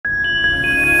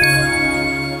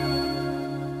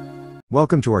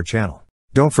Welcome to our channel.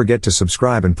 Don't forget to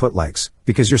subscribe and put likes,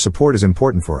 because your support is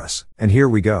important for us. And here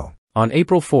we go. On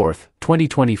April 4,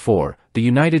 2024, the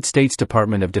United States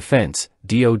Department of Defense,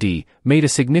 DoD, made a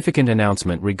significant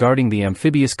announcement regarding the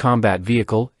Amphibious Combat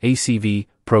Vehicle, ACV,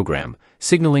 program,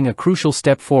 signaling a crucial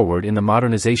step forward in the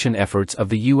modernization efforts of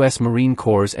the U.S. Marine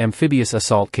Corps' amphibious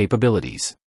assault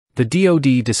capabilities. The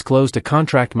DoD disclosed a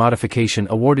contract modification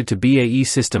awarded to BAE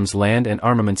Systems Land and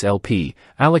Armaments LP,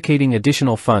 allocating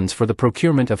additional funds for the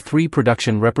procurement of 3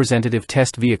 production representative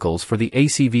test vehicles for the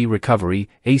ACV Recovery,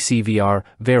 ACV-R,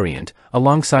 variant,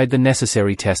 alongside the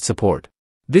necessary test support.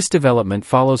 This development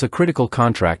follows a critical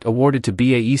contract awarded to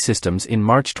BAE Systems in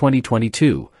March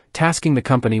 2022, tasking the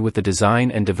company with the design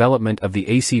and development of the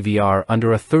ACV-R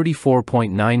under a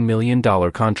 $34.9 million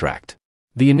contract.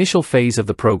 The initial phase of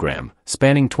the program,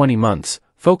 spanning 20 months,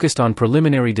 focused on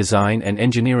preliminary design and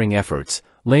engineering efforts,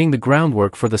 laying the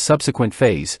groundwork for the subsequent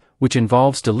phase, which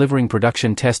involves delivering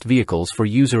production test vehicles for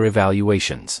user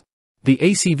evaluations. The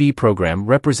ACV program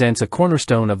represents a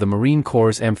cornerstone of the Marine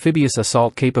Corps' amphibious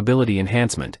assault capability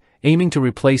enhancement, aiming to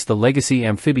replace the legacy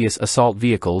amphibious assault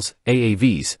vehicles,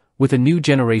 AAVs, with a new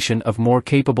generation of more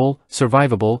capable,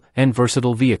 survivable, and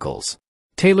versatile vehicles.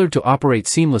 Tailored to operate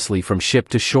seamlessly from ship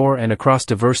to shore and across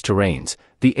diverse terrains,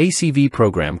 the ACV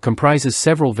program comprises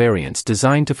several variants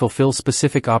designed to fulfill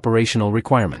specific operational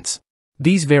requirements.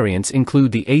 These variants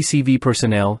include the ACV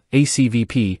Personnel,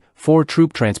 ACVP, for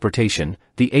troop transportation,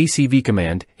 the ACV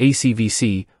Command,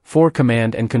 ACVC, for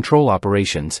command and control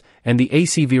operations, and the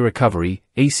ACV Recovery,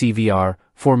 ACV-R,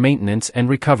 for maintenance and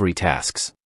recovery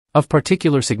tasks. Of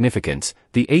particular significance,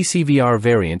 the ACV-R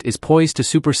variant is poised to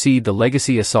supersede the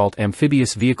legacy Assault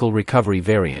Amphibious Vehicle Recovery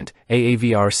variant,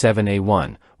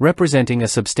 AAVR-7A1, representing a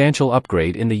substantial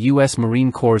upgrade in the U.S.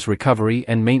 Marine Corps' recovery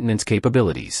and maintenance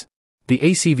capabilities. The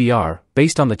ACV-R,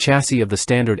 based on the chassis of the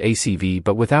standard ACV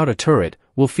but without a turret,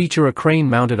 will feature a crane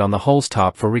mounted on the hull's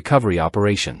top for recovery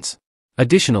operations.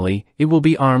 Additionally, it will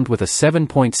be armed with a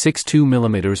 7.62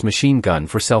 mm machine gun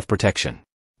for self-protection.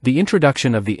 The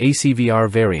introduction of the ACV-R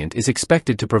variant is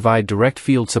expected to provide direct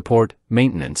field support,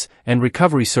 maintenance, and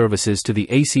recovery services to the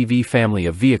ACV family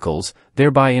of vehicles,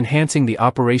 thereby enhancing the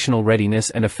operational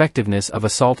readiness and effectiveness of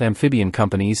assault amphibian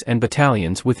companies and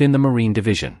battalions within the Marine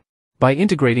Division. By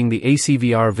integrating the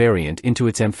ACV-R variant into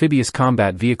its amphibious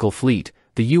combat vehicle fleet,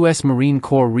 the U.S. Marine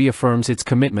Corps reaffirms its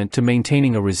commitment to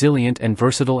maintaining a resilient and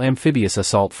versatile amphibious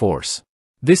assault force.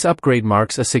 This upgrade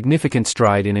marks a significant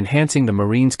stride in enhancing the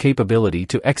Marines' capability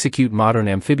to execute modern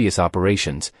amphibious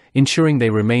operations, ensuring they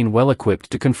remain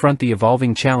well-equipped to confront the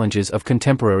evolving challenges of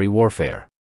contemporary warfare.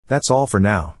 That's all for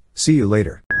now. See you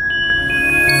later.